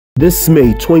This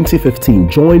May 2015,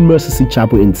 join Mercy Seat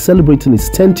Chapel in celebrating its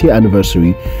 10th year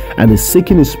anniversary and is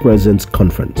Seeking His Presence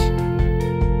Conference.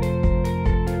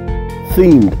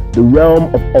 Themed, The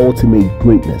Realm of Ultimate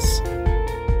Greatness.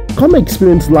 Come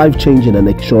experience life-changing and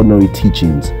extraordinary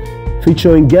teachings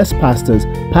featuring guest pastors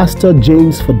Pastor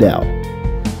Fadel,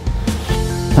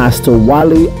 Pastor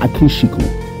Wale Akinsiku,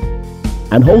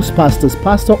 and host pastors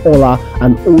Pastor Ola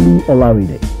and Ola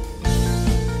Olarinde.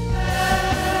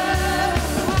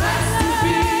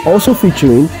 Also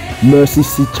featuring Mercy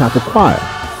Seat Chapel Choir,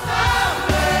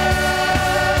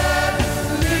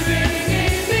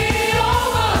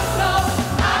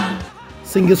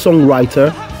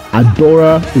 singer-songwriter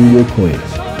Adaora in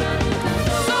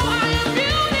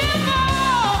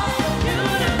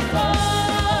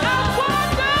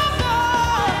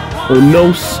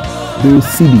Onos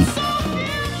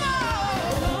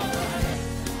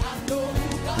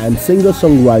and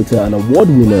singer-songwriter and award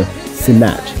winner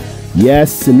Sinach.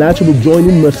 Yes, Sinach will be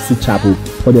joining Mercy Seat Chapel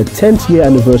for their 10th year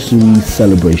anniversary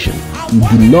celebration. You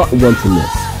do not want to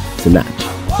miss Sinach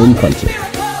in concert.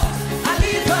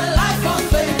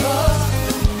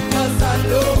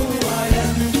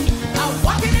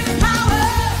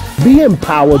 Be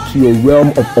empowered to your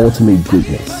realm of ultimate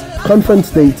greatness. Conference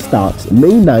date starts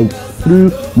May 9th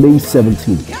through May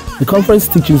 17th. The conference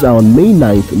teachings are on May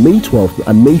 9th, May 12th,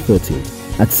 and May 13th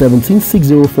at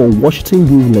 17604 Washington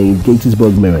Grove Lane,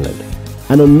 Gettysburg, Maryland.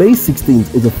 And on May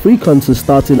 16th is a free concert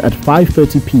starting at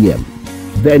 5:30 p.m.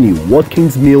 Venue,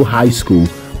 Watkins Mill High School,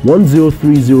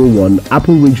 10301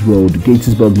 Apple Ridge Road,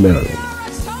 Gettysburg, Maryland.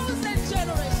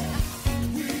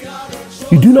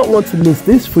 You do not want to miss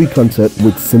this free concert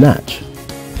with Sinach.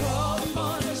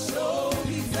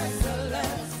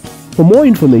 For more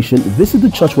information, visit the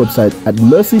church website at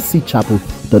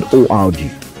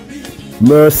mercyseatchapel.org.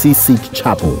 Mercy Seat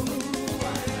Chapel,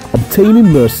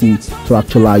 obtaining mercy to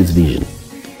actualize vision.